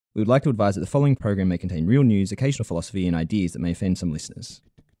We would like to advise that the following program may contain real news, occasional philosophy, and ideas that may offend some listeners.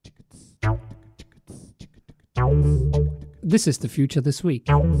 This is The Future This Week.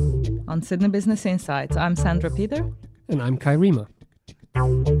 On Sydney Business Insights, I'm Sandra Peter. And I'm Kai Riemer.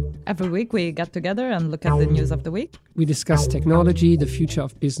 Every week we get together and look at the news of the week. We discuss technology, the future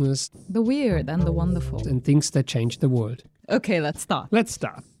of business, the weird and the wonderful, and things that change the world. Okay, let's start.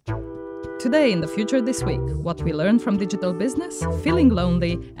 Today in The Future This Week, what we learned from digital business, feeling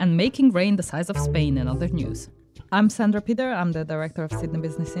lonely, and making rain the size of Spain and other news. I'm Sandra Peter, I'm the director of Sydney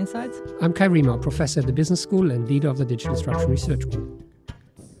Business Insights. I'm Kai Riemer, professor at the Business School and leader of the Digital Disruption Research Group.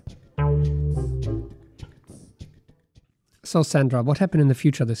 So Sandra, what happened in the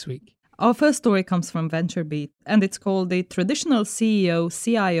future this week? Our first story comes from VentureBeat, and it's called The Traditional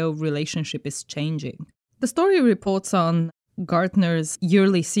CEO-CIO Relationship is Changing. The story reports on Gartner's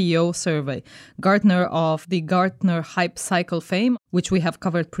yearly CEO survey. Gartner, of the Gartner Hype Cycle fame, which we have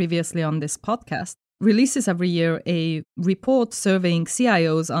covered previously on this podcast, releases every year a report surveying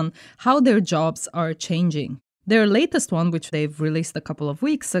CIOs on how their jobs are changing. Their latest one, which they've released a couple of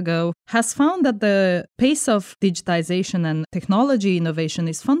weeks ago, has found that the pace of digitization and technology innovation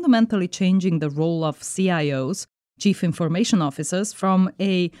is fundamentally changing the role of CIOs, Chief Information Officers, from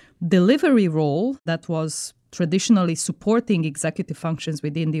a delivery role that was traditionally supporting executive functions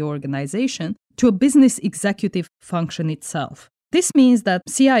within the organization to a business executive function itself. This means that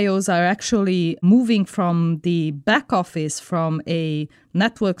CIOs are actually moving from the back office, from a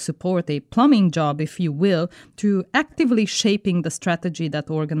network support, a plumbing job, if you will, to actively shaping the strategy that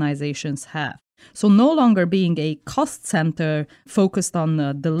organizations have. So no longer being a cost center focused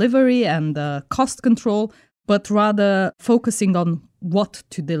on delivery and cost control, but rather focusing on what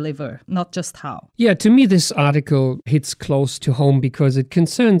to deliver, not just how. Yeah, to me, this article hits close to home because it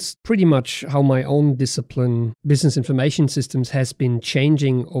concerns pretty much how my own discipline, business information systems, has been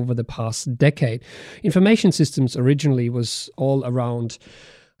changing over the past decade. Information systems originally was all around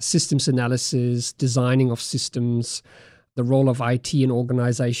systems analysis, designing of systems, the role of IT in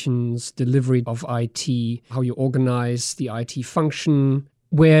organizations, delivery of IT, how you organize the IT function,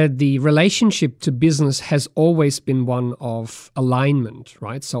 where the relationship to business has always been one of alignment,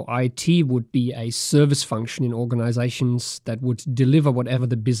 right? So IT would be a service function in organizations that would deliver whatever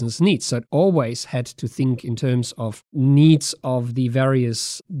the business needs. So it always had to think in terms of needs of the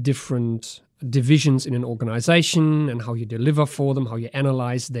various different divisions in an organization and how you deliver for them, how you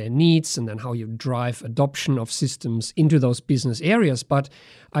analyze their needs, and then how you drive adoption of systems into those business areas. But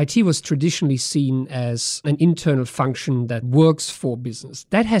IT was traditionally seen as an internal function that works for business.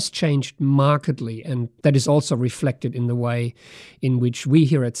 That has changed markedly, and that is also reflected in the way in which we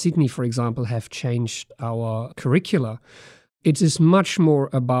here at Sydney, for example, have changed our curricula. It is much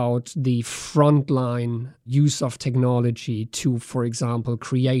more about the frontline use of technology to, for example,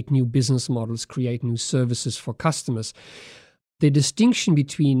 create new business models, create new services for customers. The distinction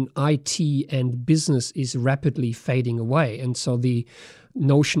between IT and business is rapidly fading away. And so the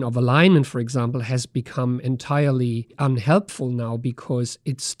notion of alignment, for example, has become entirely unhelpful now because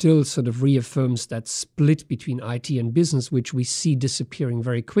it still sort of reaffirms that split between IT and business, which we see disappearing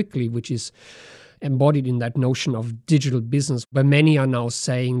very quickly, which is embodied in that notion of digital business, where many are now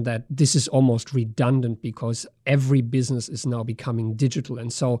saying that this is almost redundant because every business is now becoming digital.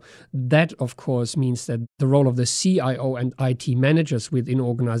 And so that, of course, means that the role of the CIO and IT managers within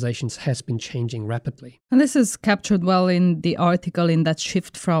organizations has been changing rapidly. And this is captured well in the article, in that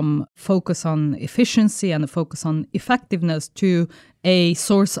shift from focus on efficiency and a focus on effectiveness to a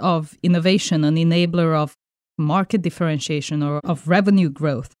source of innovation, an enabler of market differentiation or of revenue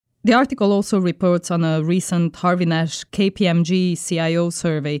growth. The article also reports on a recent Harvey Nash KPMG CIO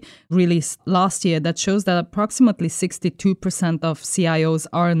survey released last year that shows that approximately 62% of CIOs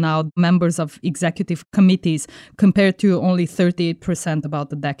are now members of executive committees, compared to only 38%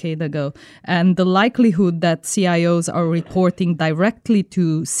 about a decade ago. And the likelihood that CIOs are reporting directly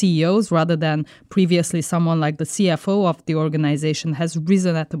to CEOs rather than previously someone like the CFO of the organization has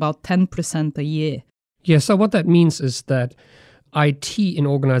risen at about 10% a year. Yeah, so what that means is that IT in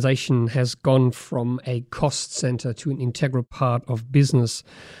organization has gone from a cost center to an integral part of business.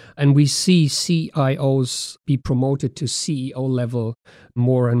 And we see CIOs be promoted to CEO level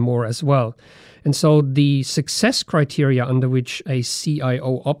more and more as well. And so the success criteria under which a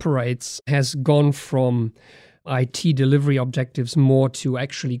CIO operates has gone from IT delivery objectives more to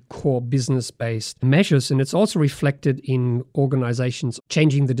actually core business-based measures. And it's also reflected in organizations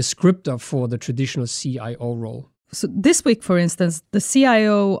changing the descriptor for the traditional CIO role. So this week, for instance, the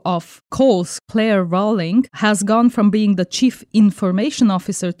CIO of Coles, Claire Rowling, has gone from being the Chief Information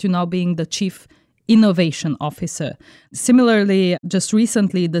Officer to now being the Chief Innovation Officer. Similarly, just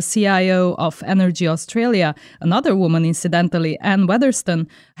recently, the CIO of Energy Australia, another woman incidentally, Anne Weatherston,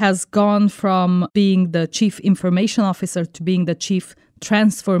 has gone from being the Chief Information Officer to being the Chief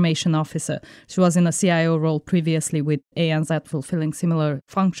Transformation Officer. She was in a CIO role previously with ANZ fulfilling similar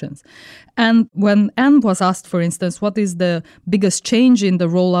functions. And when Anne was asked, for instance, what is the biggest change in the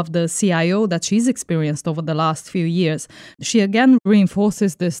role of the CIO that she's experienced over the last few years, she again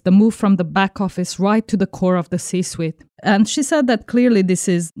reinforces the move from the back office right to the core of the C-suite. And she said that clearly this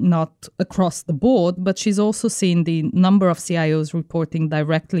is not across the board, but she's also seen the number of CIOs reporting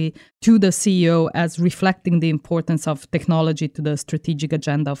directly to the CEO as reflecting the importance of technology to the strategic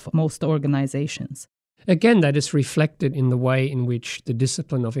agenda of most organizations. Again, that is reflected in the way in which the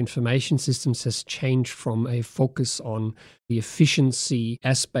discipline of information systems has changed from a focus on the efficiency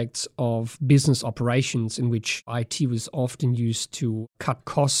aspects of business operations, in which IT was often used to cut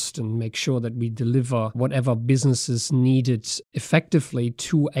costs and make sure that we deliver whatever businesses needed effectively,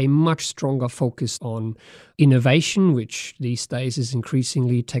 to a much stronger focus on innovation, which these days is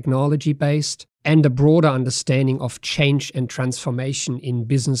increasingly technology-based, and a broader understanding of change and transformation in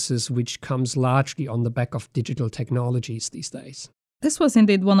businesses, which comes largely on the back of digital technologies these days. This was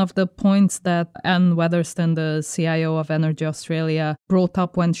indeed one of the points that Anne Weatherston, the CIO of Energy Australia, brought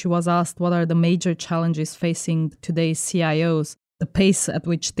up when she was asked what are the major challenges facing today's CIOs. The pace at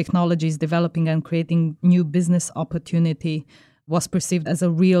which technology is developing and creating new business opportunity was perceived as a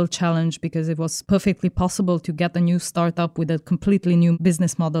real challenge, because it was perfectly possible to get a new startup with a completely new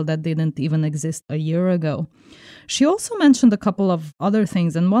business model that didn't even exist a year ago. She also mentioned a couple of other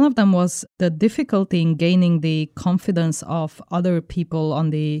things, and one of them was the difficulty in gaining the confidence of other people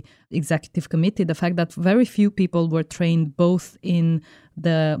on the executive committee, the fact that very few people were trained both in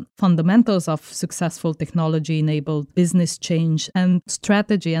the fundamentals of successful technology-enabled business change and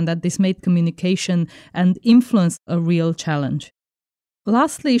strategy, and that this made communication and influence a real challenge.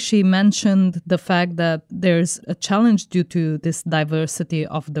 Lastly, she mentioned the fact that there's a challenge due to this diversity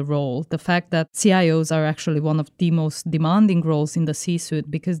of the role, the fact that CIOs are actually one of the most demanding roles in the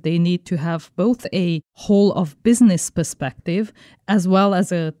C-suite, because they need to have both a whole of business perspective as well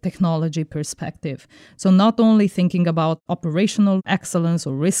as a technology perspective. So not only thinking about operational excellence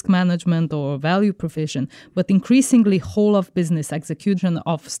or risk management or value provision, but increasingly whole of business execution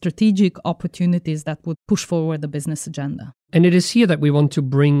of strategic opportunities that would push forward the business agenda. And it is here that we want to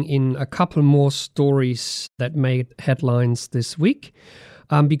bring in a couple more stories that made headlines this week,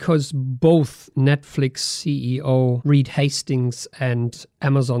 because both Netflix CEO Reed Hastings and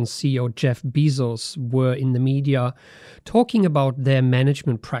Amazon CEO Jeff Bezos were in the media talking about their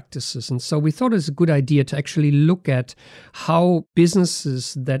management practices. And so we thought it was a good idea to actually look at how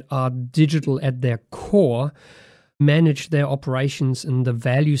businesses that are digital at their core manage their operations and the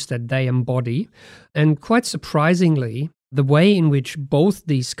values that they embody. And quite surprisingly, the way in which both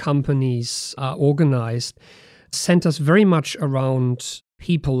these companies are organized centers very much around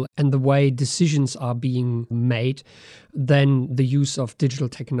people and the way decisions are being made than the use of digital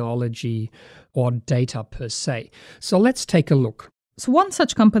technology or data per se. So let's take a look. So one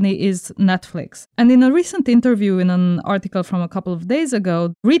such company is Netflix. And in a recent interview in an article from a couple of days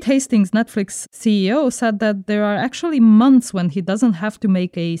ago, Reed Hastings, Netflix CEO, said that there are actually months when he doesn't have to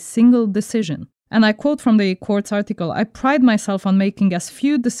make a single decision. And I quote from the Quartz article, "I pride myself on making as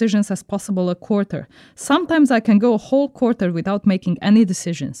few decisions as possible a quarter. Sometimes I can go a whole quarter without making any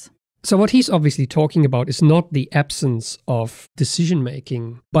decisions." So what he's obviously talking about is not the absence of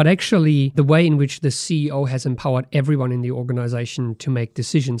decision-making, but actually the way in which the CEO has empowered everyone in the organization to make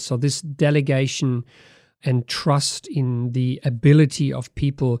decisions. So this delegation and trust in the ability of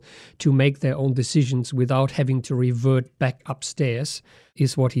people to make their own decisions without having to revert back upstairs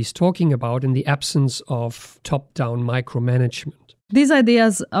is what he's talking about, in the absence of top-down micromanagement. These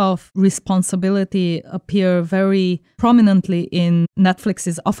ideas of responsibility appear very prominently in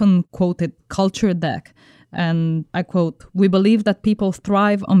Netflix's often quoted culture deck. And I quote, "We believe that people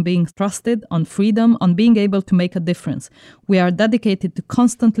thrive on being trusted, on freedom, on being able to make a difference. We are dedicated to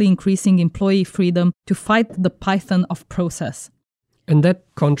constantly increasing employee freedom to fight the python of process." And that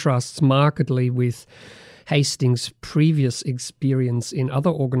contrasts markedly with Hastings' previous experience in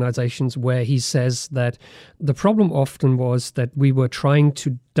other organizations, where he says that the problem often was that we were trying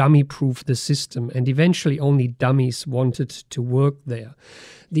to dummy-proof the system, and eventually only dummies wanted to work there.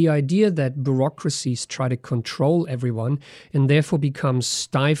 The idea that bureaucracies try to control everyone and therefore become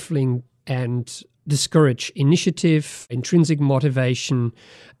stifling and discourage initiative, intrinsic motivation,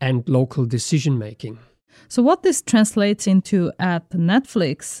 and local decision-making. So what this translates into at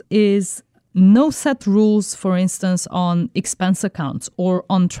Netflix is No set rules, for instance, on expense accounts or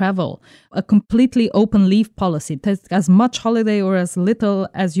on travel. A completely open leave policy. Take as much holiday or as little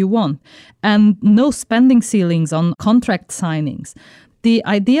as you want. And no spending ceilings on contract signings. The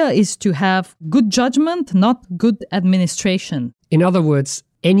idea is to have good judgment, not good administration. In other words,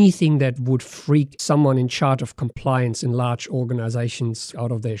 anything that would freak someone in charge of compliance in large organizations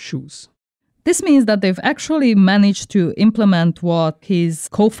out of their shoes. This means that they've actually managed to implement what his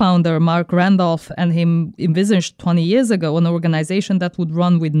co-founder Mark Randolph and him envisaged 20 years ago, an organization that would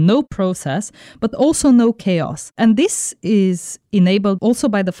run with no process, but also no chaos. And this is enabled also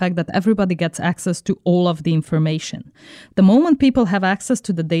by the fact that everybody gets access to all of the information. The moment people have access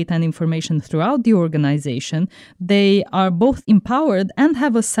to the data and information throughout the organization, they are both empowered and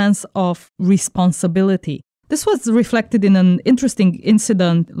have a sense of responsibility. This was reflected in an interesting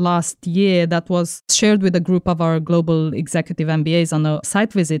incident last year that was shared with a group of our global executive MBAs on a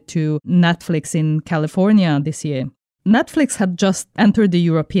site visit to Netflix in California this year. Netflix had just entered the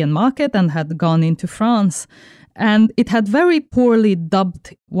European market and had gone into France. And it had very poorly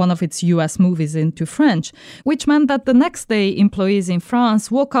dubbed one of its US movies into French, which meant that the next day employees in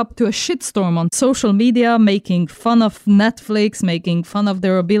France woke up to a shitstorm on social media, making fun of Netflix, making fun of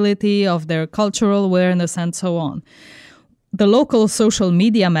their ability, of their cultural awareness, and so on. The local social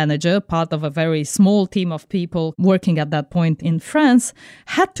media manager, part of a very small team of people working at that point in France,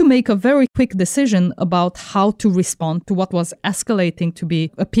 had to make a very quick decision about how to respond to what was escalating to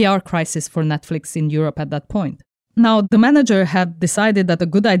be a PR crisis for Netflix in Europe at that point. Now, the manager had decided that a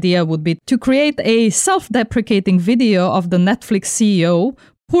good idea would be to create a self-deprecating video of the Netflix CEO,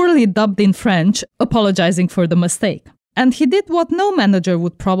 poorly dubbed in French, apologizing for the mistake. And he did what no manager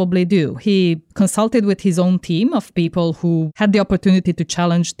would probably do. He consulted with his own team of people who had the opportunity to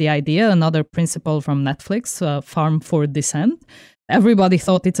challenge the idea, another principle from Netflix, Farm for Dissent. Everybody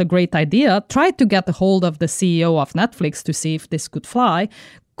thought it's a great idea, tried to get a hold of the CEO of Netflix to see if this could fly,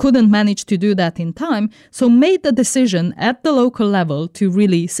 couldn't manage to do that in time, so made the decision at the local level to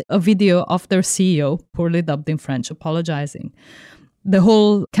release a video of their CEO, poorly dubbed in French, apologizing. The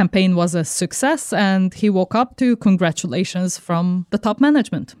whole campaign was a success, and he woke up to congratulations from the top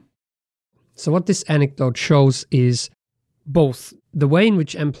management. So what this anecdote shows is both the way in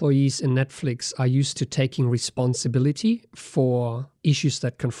which employees in Netflix are used to taking responsibility for issues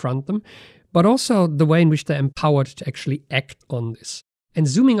that confront them, but also the way in which they're empowered to actually act on this. And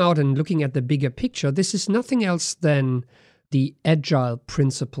zooming out and looking at the bigger picture, this is nothing else than the agile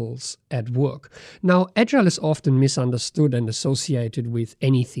principles at work. Now, agile is often misunderstood and associated with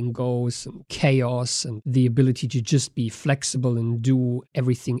anything goes and chaos and the ability to just be flexible and do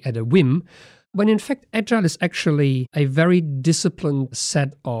everything at a whim, when in fact agile is actually a very disciplined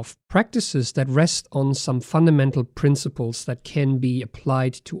set of practices that rest on some fundamental principles that can be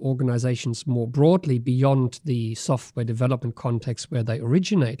applied to organizations more broadly beyond the software development context where they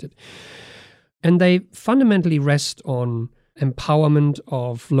originated. And they fundamentally rest on empowerment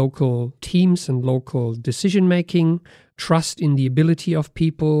of local teams and local decision-making, trust in the ability of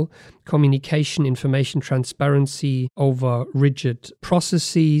people, communication, information transparency over rigid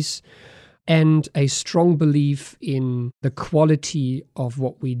processes, and a strong belief in the quality of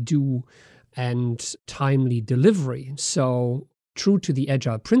what we do and timely delivery. So, true to the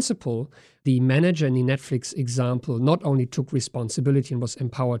agile principle, the manager in the Netflix example not only took responsibility and was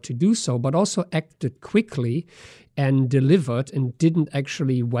empowered to do so, but also acted quickly and delivered and didn't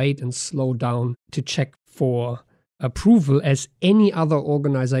actually wait and slow down to check for approval as any other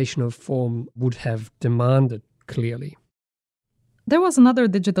organizational form would have demanded, clearly. There was another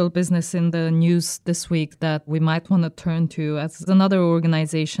digital business in the news this week that we might want to turn to as another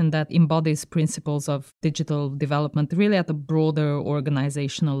organization that embodies principles of digital development really at a broader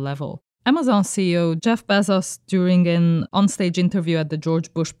organizational level. Amazon CEO Jeff Bezos, during an onstage interview at the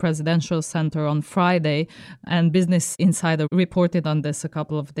George Bush Presidential Center on Friday, and Business Insider reported on this a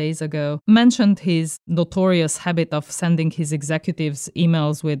couple of days ago, mentioned his notorious habit of sending his executives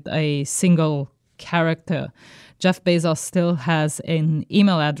emails with a single character. Jeff Bezos still has an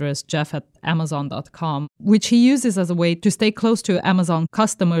email address, jeff@amazon.com, which he uses as a way to stay close to Amazon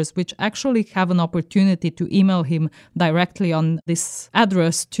customers, which actually have an opportunity to email him directly on this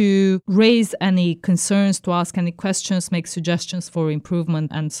address to raise any concerns, to ask any questions, make suggestions for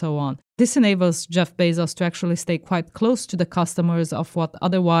improvement, and so on. This enables Jeff Bezos to actually stay quite close to the customers of what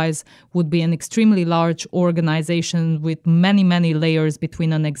otherwise would be an extremely large organization with many, many layers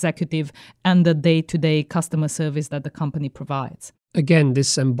between an executive and the day-to-day customer service that the company provides. Again,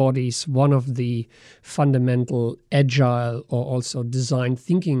 this embodies one of the fundamental agile or also design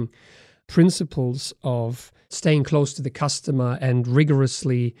thinking principles of staying close to the customer and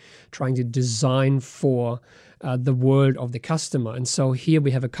rigorously trying to design for the world of the customer. And so here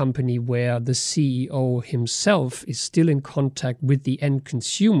we have a company where the CEO himself is still in contact with the end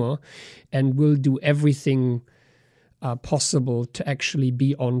consumer and will do everything possible to actually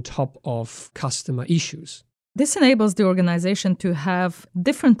be on top of customer issues. This enables the organization to have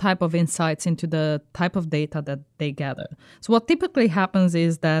different type of insights into the type of data that they gather. So what typically happens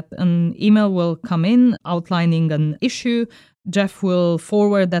is that an email will come in outlining an issue. Jeff will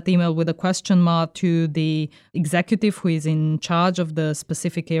forward that email with a question mark to the executive who is in charge of the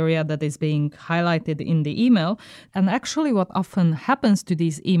specific area that is being highlighted in the email. And actually what often happens to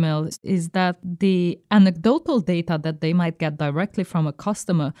these emails is that the anecdotal data that they might get directly from a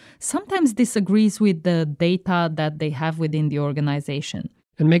customer sometimes disagrees with the data that they have within the organization.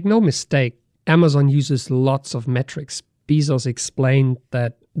 And make no mistake, Amazon uses lots of metrics. Bezos explained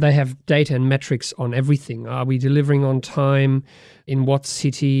that they have data and metrics on everything. Are we delivering on time? In what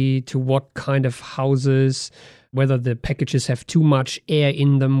city? To what kind of houses? Whether the packages have too much air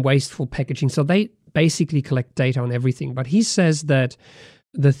in them, wasteful packaging. So they basically collect data on everything. But he says that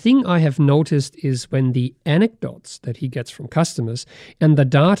the thing I have noticed is when the anecdotes that he gets from customers and the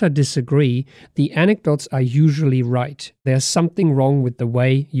data disagree, the anecdotes are usually right. There's something wrong with the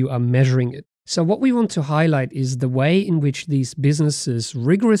way you are measuring it. So what we want to highlight is the way in which these businesses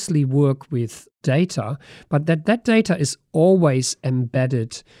rigorously work with data, but that data is always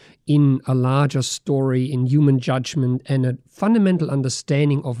embedded in a larger story, in human judgment, and a fundamental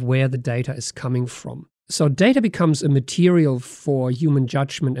understanding of where the data is coming from. So data becomes a material for human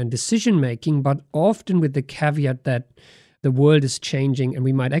judgment and decision-making, but often with the caveat that the world is changing and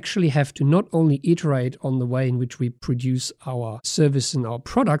we might actually have to not only iterate on the way in which we produce our service and our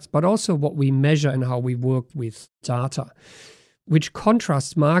products, but also what we measure and how we work with data, which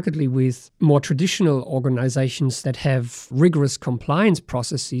contrasts markedly with more traditional organizations that have rigorous compliance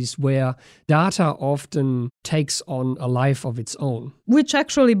processes where data often takes on a life of its own. Which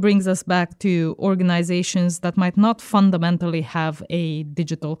actually brings us back to organizations that might not fundamentally have a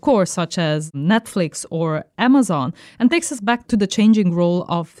digital core, such as Netflix or Amazon, and takes us back to the changing role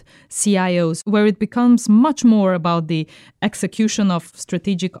of CIOs, where it becomes much more about the execution of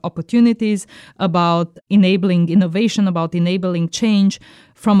strategic opportunities, about enabling innovation, about enabling change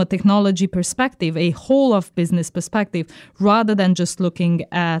from a technology perspective, a whole of business perspective, rather than just looking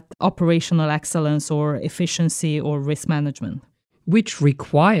at operational excellence or efficiency or risk management. Which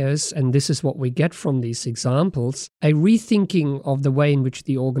requires, and this is what we get from these examples, a rethinking of the way in which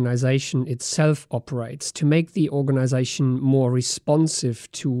the organization itself operates to make the organization more responsive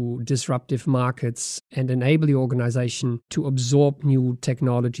to disruptive markets and enable the organization to absorb new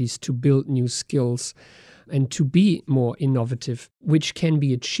technologies, to build new skills, and to be more innovative, which can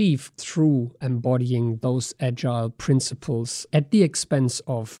be achieved through embodying those agile principles at the expense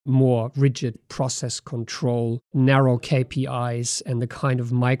of more rigid process control, narrow KPIs, and the kind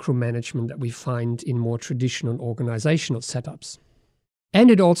of micromanagement that we find in more traditional organizational setups.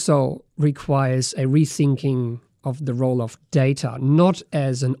 And it also requires a rethinking of the role of data, not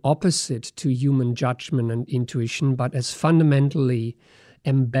as an opposite to human judgment and intuition, but as fundamentally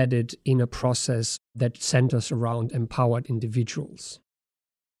embedded in a process that centers around empowered individuals.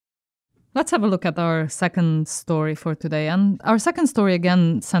 Let's have a look at our second story for today. And our second story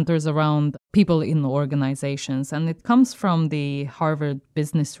again centers around people in organizations, and it comes from the Harvard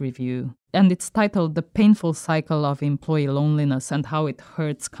Business Review. And it's titled The Painful Cycle of Employee Loneliness and How It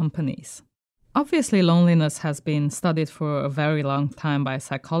Hurts Companies. Obviously, loneliness has been studied for a very long time by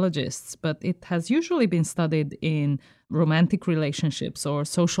psychologists, but it has usually been studied in romantic relationships or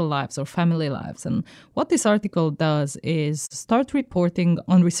social lives or family lives. And what this article does is start reporting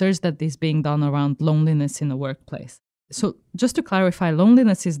on research that is being done around loneliness in the workplace. So just to clarify,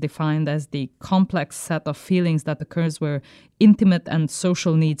 loneliness is defined as the complex set of feelings that occurs where intimate and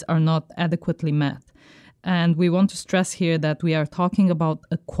social needs are not adequately met. And we want to stress here that we are talking about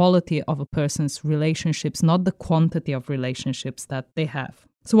a quality of a person's relationships, not the quantity of relationships that they have.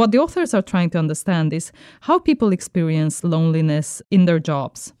 So what the authors are trying to understand is how people experience loneliness in their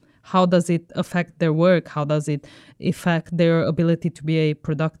jobs. How does it affect their work? How does it affect their ability to be a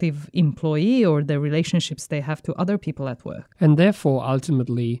productive employee or the relationships they have to other people at work? And therefore,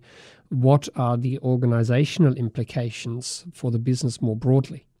 ultimately, what are the organizational implications for the business more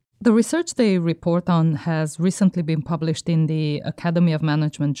broadly? The research they report on has recently been published in the Academy of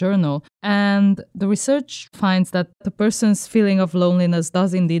Management journal, and the research finds that the person's feeling of loneliness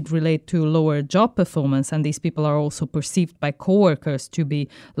does indeed relate to lower job performance, and these people are also perceived by coworkers to be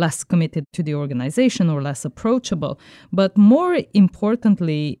less committed to the organization or less approachable. But more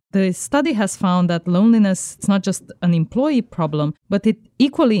importantly, the study has found that loneliness is not just an employee problem, but it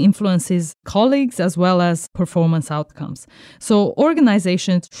equally influences colleagues as well as performance outcomes. So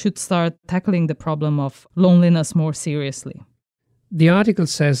organizations should start tackling the problem of loneliness more seriously. The article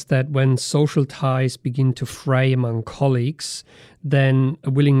says that when social ties begin to fray among colleagues, then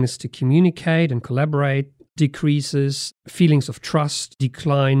a willingness to communicate and collaborate decreases, feelings of trust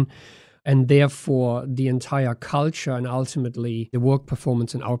decline, and therefore the entire culture and ultimately the work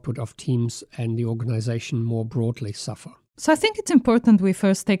performance and output of teams and the organization more broadly suffer. So I think it's important we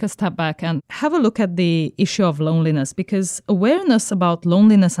first take a step back and have a look at the issue of loneliness, because awareness about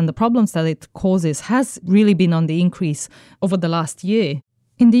loneliness and the problems that it causes has really been on the increase over the last year.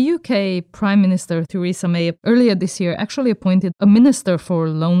 In the UK, Prime Minister Theresa May earlier this year actually appointed a minister for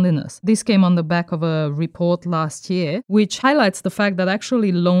loneliness. This came on the back of a report last year, which highlights the fact that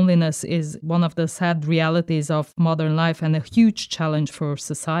actually loneliness is one of the sad realities of modern life and a huge challenge for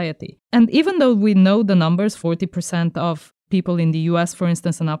society. And even though we know the numbers, 40% of people in the US, for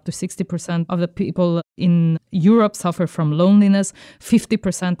instance, and up to 60% of the people in Europe suffer from loneliness.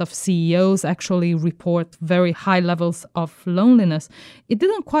 50% of CEOs actually report very high levels of loneliness. It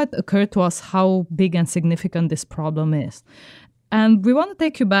didn't quite occur to us how big and significant this problem is. And we want to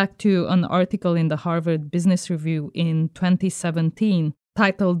take you back to an article in the Harvard Business Review in 2017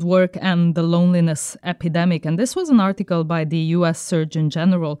 titled Work and the Loneliness Epidemic. And this was an article by the US Surgeon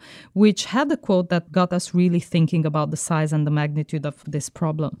General, which had a quote that got us really thinking about the size and the magnitude of this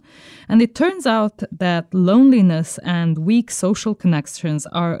problem. And it turns out that loneliness and weak social connections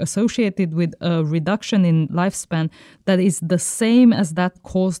are associated with a reduction in lifespan that is the same as that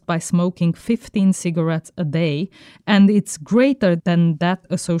caused by smoking 15 cigarettes a day, and it's greater than that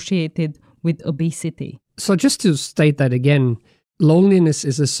associated with obesity. So just to state that again, loneliness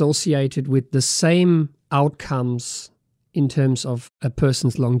is associated with the same outcomes in terms of a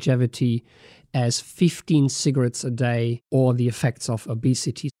person's longevity as 15 cigarettes a day or the effects of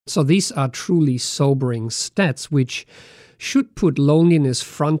obesity. So these are truly sobering stats, which should put loneliness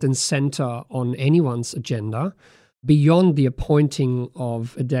front and center on anyone's agenda, beyond the appointing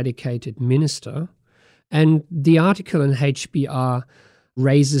of a dedicated minister. And the article in HBR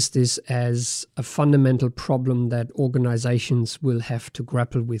raises this as a fundamental problem that organizations will have to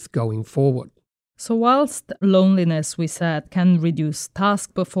grapple with going forward. So whilst loneliness, we said, can reduce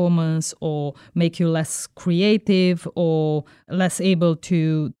task performance or make you less creative or less able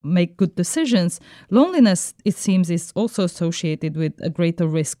to make good decisions, loneliness, it seems, is also associated with a greater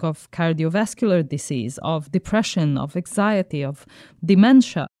risk of cardiovascular disease, of depression, of anxiety, of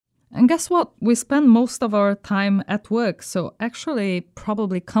dementia. And guess what? We spend most of our time at work. So actually,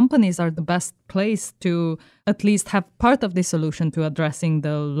 probably companies are the best place to at least have part of the solution to addressing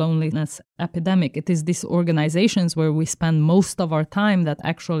the loneliness epidemic. It is these organizations where we spend most of our time that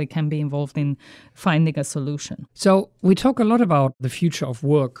actually can be involved in finding a solution. So we talk a lot about the future of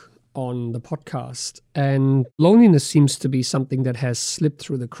work on the podcast, and loneliness seems to be something that has slipped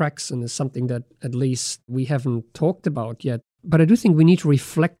through the cracks and is something that at least we haven't talked about yet. But I do think we need to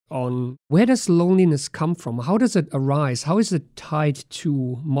reflect on, where does loneliness come from? How does it arise? How is it tied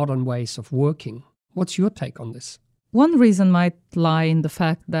to modern ways of working? What's your take on this? One reason might lie in the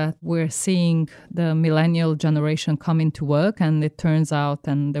fact that we're seeing the millennial generation come into work, and it turns out,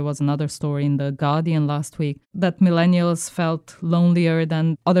 and there was another story in The Guardian last week, that millennials felt lonelier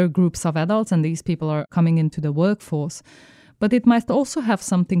than other groups of adults, and these people are coming into the workforce. But it might also have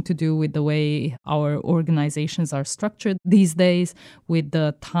something to do with the way our organizations are structured these days, with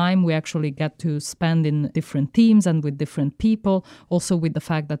the time we actually get to spend in different teams and with different people. Also with the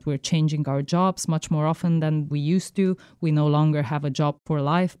fact that we're changing our jobs much more often than we used to. We no longer have a job for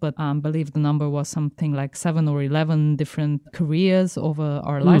life, but I believe the number was something like 7 or 11 different careers over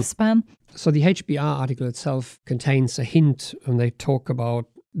our lifespan. So the HBR article itself contains a hint when they talk about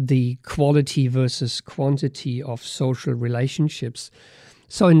the quality versus quantity of social relationships.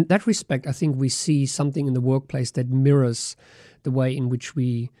 So in that respect, I think we see something in the workplace that mirrors the way in which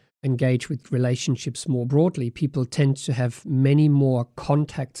we engage with relationships more broadly. People tend to have many more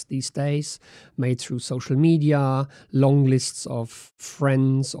contacts these days, made through social media, long lists of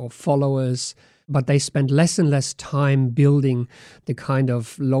friends or followers, but they spend less and less time building the kind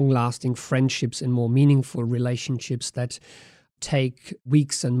of long-lasting friendships and more meaningful relationships that take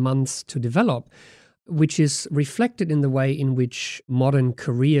weeks and months to develop. which is reflected in the way in which modern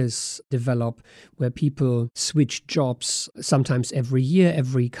careers develop, where people switch jobs sometimes every year,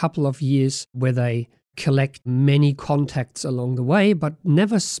 every couple of years, where they collect many contacts along the way, but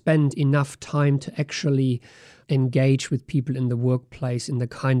never spend enough time to actually engage with people in the workplace in the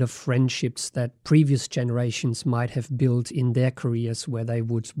kind of friendships that previous generations might have built in their careers, where they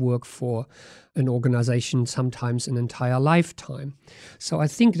would work for an organization sometimes an entire lifetime. So I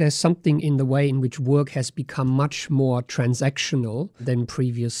think there's something in the way in which work has become much more transactional than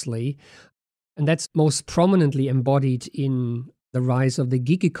previously. And that's most prominently embodied in the rise of the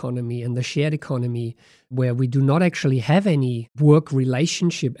gig economy and the shared economy, where we do not actually have any work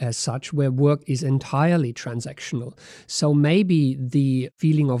relationship as such, where work is entirely transactional. So maybe the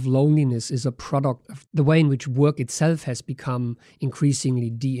feeling of loneliness is a product of the way in which work itself has become increasingly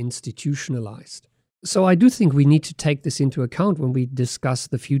deinstitutionalized. So I do think we need to take this into account when we discuss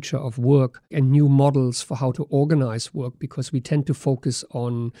the future of work and new models for how to organize work, because we tend to focus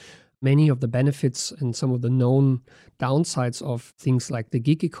on many of the benefits and some of the known downsides of things like the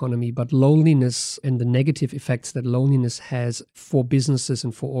gig economy, but loneliness and the negative effects that loneliness has for businesses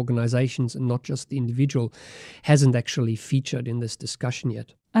and for organizations and not just the individual hasn't actually featured in this discussion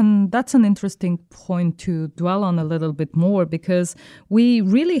yet. And that's an interesting point to dwell on a little bit more, because we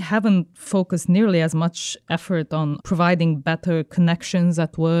really haven't focused nearly as much effort on providing better connections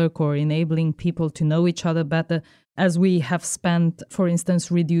at work or enabling people to know each other better, as we have spent, for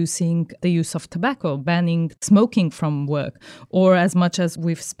instance, reducing the use of tobacco, banning smoking from work, or as much as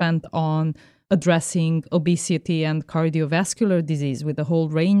we've spent on addressing obesity and cardiovascular disease with a whole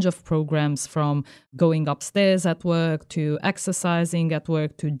range of programs, from going upstairs at work to exercising at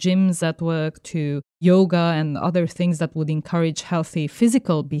work to gyms at work to yoga and other things that would encourage healthy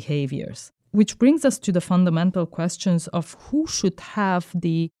physical behaviors. Which brings us to the fundamental questions of who should have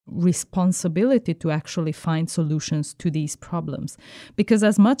the responsibility to actually find solutions to these problems. Because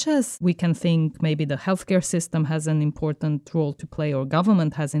as much as we can think maybe the healthcare system has an important role to play, or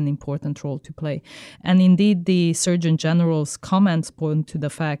government has an important role to play, and indeed the Surgeon General's comments point to the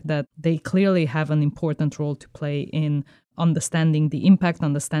fact that they clearly have an important role to play in understanding the impact,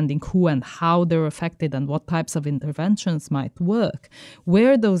 understanding who and how they're affected and what types of interventions might work,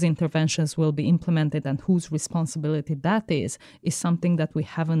 where those interventions will be implemented and whose responsibility that is something that we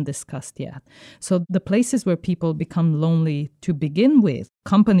haven't discussed yet. So the places where people become lonely to begin with,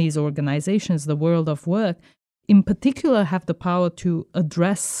 companies, organizations, the world of work, in particular have the power to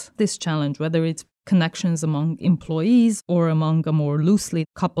address this challenge, whether it's connections among employees or among a more loosely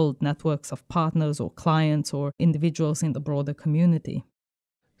coupled networks of partners or clients or individuals in the broader community.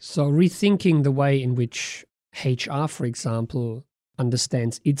 So rethinking the way in which HR, for example,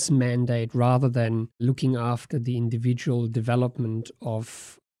 understands its mandate, rather than looking after the individual development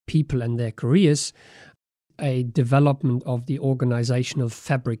of people and their careers, a development of the organizational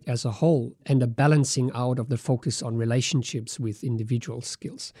fabric as a whole, and a balancing out of the focus on relationships with individual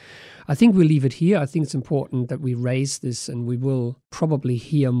skills. I think we'll leave it here. I think it's important that we raise this, and we will probably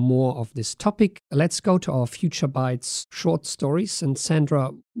hear more of this topic. Let's go to our Future Bites short stories. And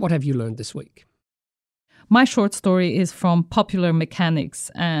Sandra, what have you learned this week? My short story is from Popular Mechanics,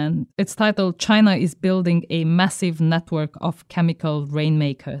 and it's titled "China is Building a Massive Network of Chemical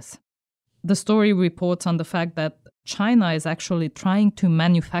Rainmakers." The story reports on the fact that China is actually trying to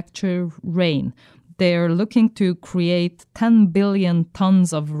manufacture rain. They're looking to create 10 billion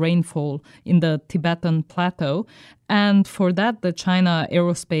tons of rainfall in the Tibetan Plateau. And for that, the China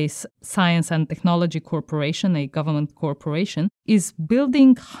Aerospace Science and Technology Corporation, a government corporation, is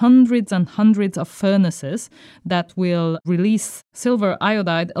building hundreds and hundreds of furnaces that will release silver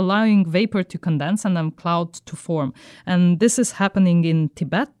iodide, allowing vapor to condense and then clouds to form. And this is happening in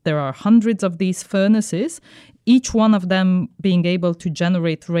Tibet. There are hundreds of these furnaces, each one of them being able to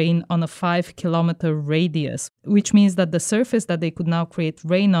generate rain on a 5-kilometer radius, which means that the surface that they could now create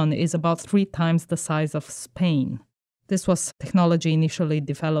rain on is about 3 times the size of Spain. This was technology initially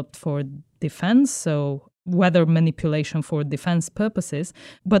developed for defense, so weather manipulation for defense purposes,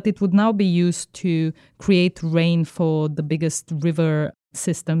 but it would now be used to create rain for the biggest river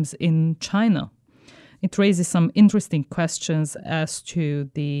systems in China. It raises some interesting questions as to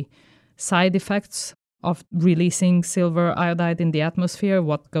the side effects of releasing silver iodide in the atmosphere.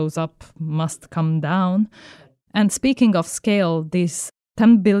 What goes up must come down. And speaking of scale, these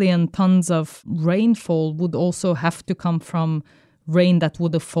 10 billion tons of rainfall would also have to come from rain that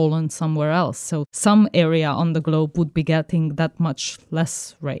would have fallen somewhere else. So some area on the globe would be getting that much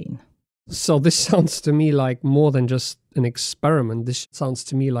less rain. So this sounds to me like more than just an experiment. This sounds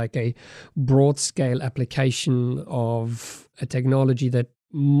to me like a broad-scale application of a technology that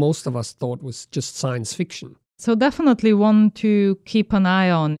most of us thought was just science fiction. So definitely one to keep an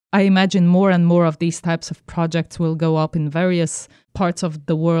eye on. I imagine more and more of these types of projects will go up in various parts of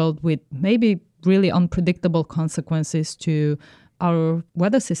the world with maybe really unpredictable consequences to our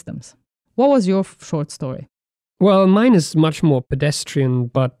weather systems. What was your short story? Well, mine is much more pedestrian,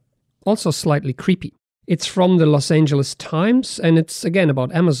 but also slightly creepy. It's from the Los Angeles Times, and it's again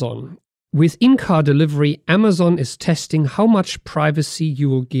about Amazon. With in-car delivery, Amazon is testing how much privacy you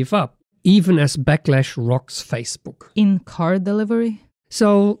will give up, even as backlash rocks Facebook. In-car delivery?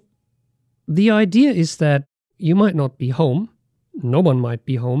 So the idea is that you might not be home. No one might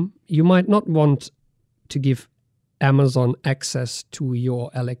be home. You might not want to give Amazon access to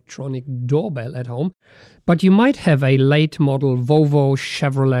your electronic doorbell at home, but you might have a late model Volvo,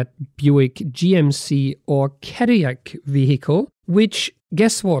 Chevrolet, Buick, GMC or Cadillac vehicle, which,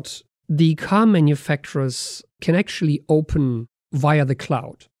 guess what? The car manufacturers can actually open via the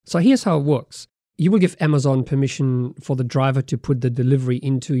cloud. So here's how it works. You will give Amazon permission for the driver to put the delivery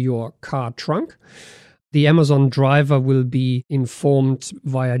into your car trunk. The Amazon driver will be informed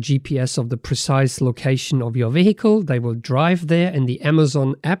via GPS of the precise location of your vehicle. They will drive there, and the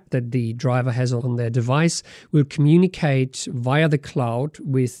Amazon app that the driver has on their device will communicate via the cloud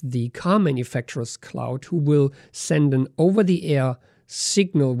with the car manufacturer's cloud, who will send an over-the-air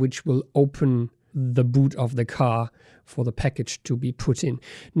signal which will open the boot of the car for the package to be put in.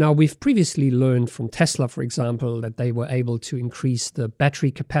 Now, we've previously learned from Tesla, for example, that they were able to increase the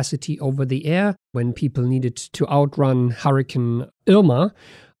battery capacity over the air when people needed to outrun Hurricane Irma,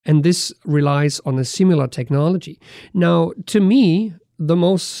 and this relies on a similar technology. Now, to me, the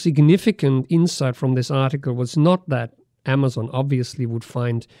most significant insight from this article was not that Amazon obviously would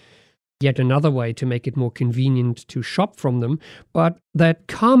find yet another way to make it more convenient to shop from them, but that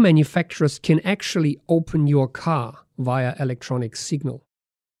car manufacturers can actually open your car via electronic signal.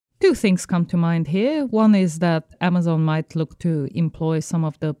 Two things come to mind here. One is that Amazon might look to employ some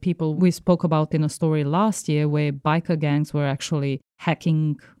of the people we spoke about in a story last year where biker gangs were actually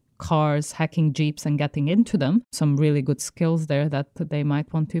hacking cars, hacking Jeeps and getting into them. Some really good skills there that they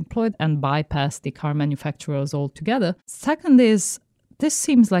might want to employ and bypass the car manufacturers altogether. Second is, this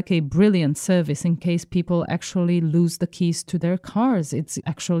seems like a brilliant service in case people actually lose the keys to their cars. It's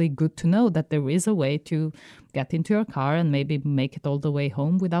actually good to know that there is a way to get into your car and maybe make it all the way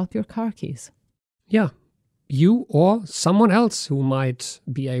home without your car keys. Yeah, you or someone else who might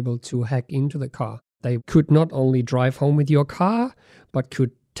be able to hack into the car. They could not only drive home with your car, but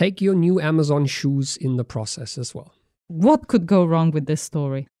could take your new Amazon shoes in the process as well. What could go wrong with this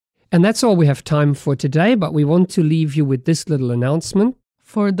story? And that's all we have time for today, but we want to leave you with this little announcement.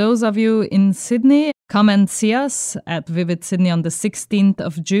 For those of you in Sydney, come and see us at Vivid Sydney on the 16th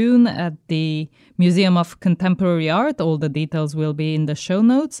of June at the Museum of Contemporary Art. All the details will be in the show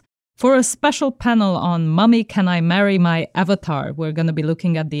notes. For a special panel on Mummy, Can I Marry My Avatar? We're going to be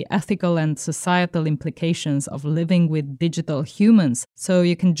looking at the ethical and societal implications of living with digital humans. So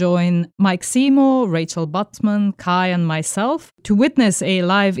you can join Mike Seymour, Rachel Butzman, Kai and myself to witness a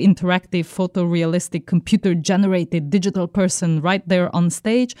live interactive photorealistic computer-generated digital person right there on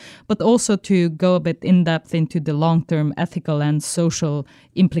stage, but also to go a bit in-depth into the long-term ethical and social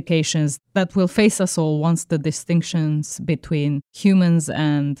implications that will face us all once the distinctions between humans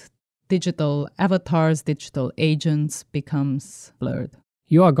and digital avatars, digital agents becomes blurred.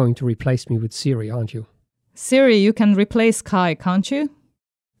 You are going to replace me with Siri, aren't you? Siri, you can replace Kai, can't you?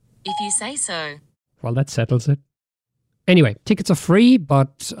 If you say so. Well, that settles it. Anyway, tickets are free,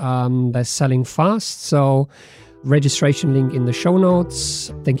 but they're selling fast, so registration link in the show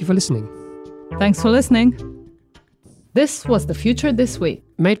notes. Thank you for listening. Thanks for listening. This was The Future This Week.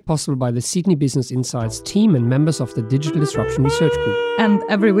 Made possible by the Sydney Business Insights team and members of the Digital Disruption Research Group. And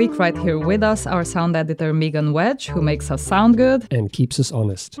every week right here with us, our sound editor Megan Wedge, who makes us sound good. And keeps us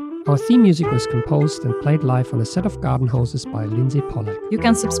honest. Our theme music was composed and played live on a set of garden hoses by Lindsay Pollack. You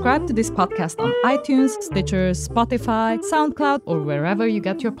can subscribe to this podcast on iTunes, Stitcher, Spotify, SoundCloud, or wherever you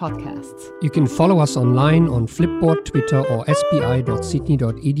get your podcasts. You can follow us online on Flipboard, Twitter, or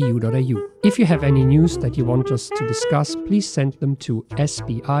sbi.sydney.edu.au. If you have any news that you want us to discuss, please send them to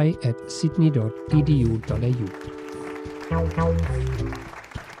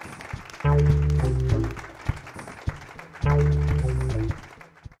sbi@sydney.edu.au.